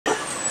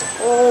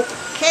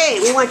Okay,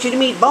 we want you to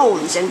meet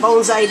Bonez, and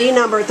Bonez' ID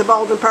number at the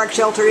Baldwin Park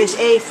Shelter is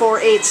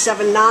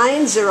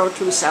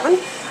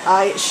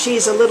A4879027.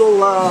 She's a little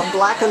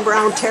black and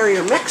brown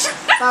terrier mix,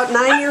 about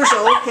 9 years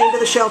old, came to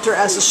the shelter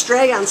as a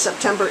stray on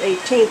September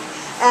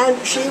 18th,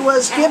 and she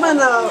was given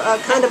a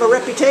kind of a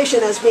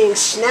reputation as being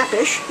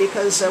snappish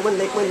because when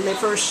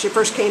she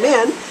first came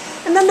in.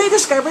 And then they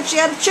discovered she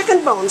had a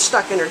chicken bone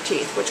stuck in her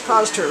teeth, which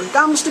caused her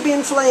gums to be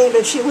inflamed,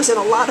 and she was in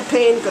a lot of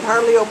pain, could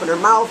hardly open her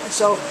mouth.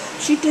 So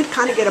she did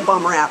kind of get a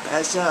bum rap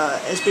as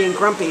being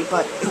grumpy,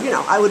 but, you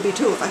know, I would be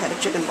too if I had a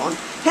chicken bone.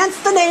 Hence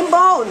the name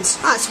Bonez.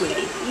 Ah,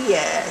 sweetie.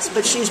 Yes,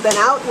 but she's been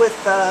out with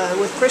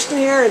Kristen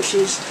here, and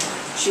she's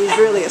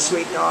really a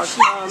sweet dog.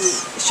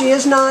 She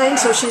is 9,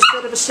 so she's a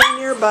bit of a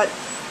senior, but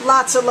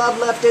lots of love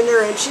left in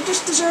her, and she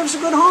just deserves a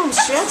good home.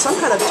 She had some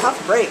kind of tough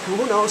break.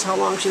 Who knows how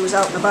long she was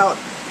out and about.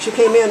 She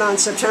came in on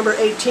September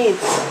 18th.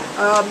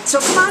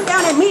 So come on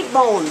down and meet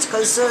Bonez,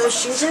 because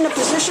she's in a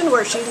position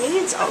where she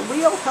needs a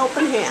real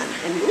helping hand.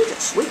 And you're a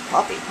sweet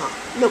puppy, huh?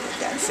 Look at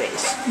that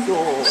face.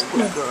 Oh,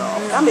 good girl.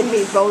 Come and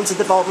meet Bonez at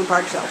the Baldwin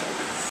Park Shelter.